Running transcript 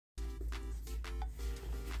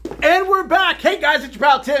And we're back. Hey guys, it's your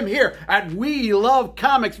pal Tim here at We Love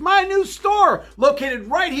Comics, my new store located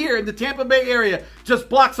right here in the Tampa Bay area, just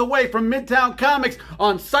blocks away from Midtown Comics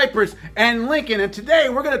on Cypress and Lincoln. And today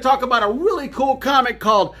we're going to talk about a really cool comic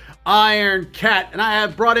called Iron Cat. And I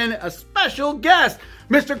have brought in a special guest,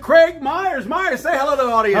 Mr. Craig Myers. Myers, say hello to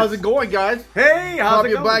the audience. How's it going, guys? Hey, how's it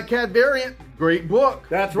going? Black Cat variant. Great book.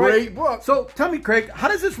 That's right. Great book. So tell me, Craig, how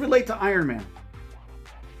does this relate to Iron Man?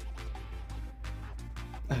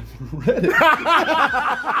 Read it.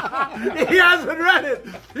 He hasn't read it.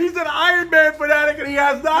 He's an Iron Man fanatic and he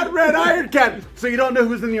has not read Iron Cat. So you don't know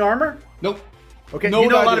who's in the armor? Nope. Okay, No you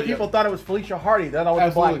know a lot of idea. people thought it was Felicia Hardy. That was the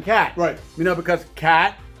Absolutely. Black Cat. Right. You know, because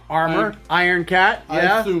cat, armor, Iron Cat. I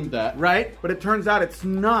Yeah. assumed that. Right? But it turns out it's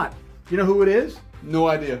not. You know who it is? No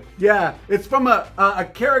idea. Yeah, it's from a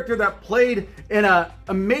character that played in a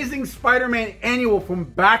Amazing Spider-Man annual from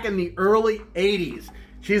back in the early 80s.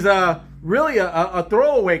 She's really a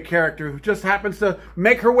throwaway character who just happens to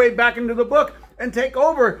make her way back into the book and take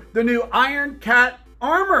over the new Iron Cat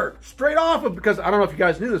armor straight off of, because I don't know if you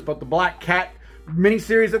guys knew this, but the Black Cat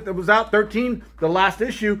miniseries that was out, 13, the last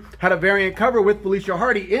issue, had a variant cover with Felicia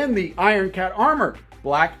Hardy in the Iron Cat armor.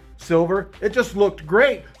 Black, silver, it just looked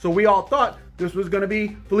great. So we all thought this was going to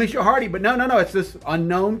be Felicia Hardy, but no, it's this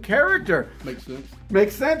unknown character. Makes sense.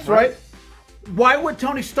 Makes sense, right? Why would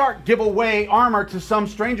Tony Stark give away armor to some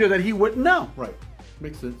stranger that he wouldn't know? Right.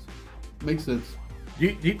 Makes sense. Makes sense.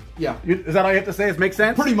 Yeah. Is that all you have to say? Is make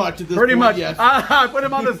sense? Pretty much at this Pretty point, much. yes. I put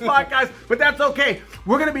him on the spot, guys, but that's okay.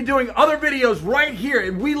 We're going to be doing other videos right here,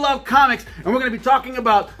 and We Love Comics, and we're going to be talking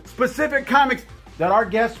about specific comics that our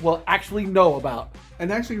guests will actually know about.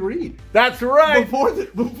 And actually read. That's right. Before this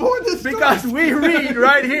Because starts. we read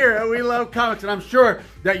right here at We Love Comics, and I'm sure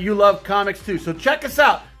that you love comics too. So check us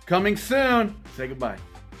out. Coming soon. Say goodbye.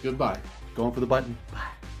 Goodbye. Going for the button. Bye.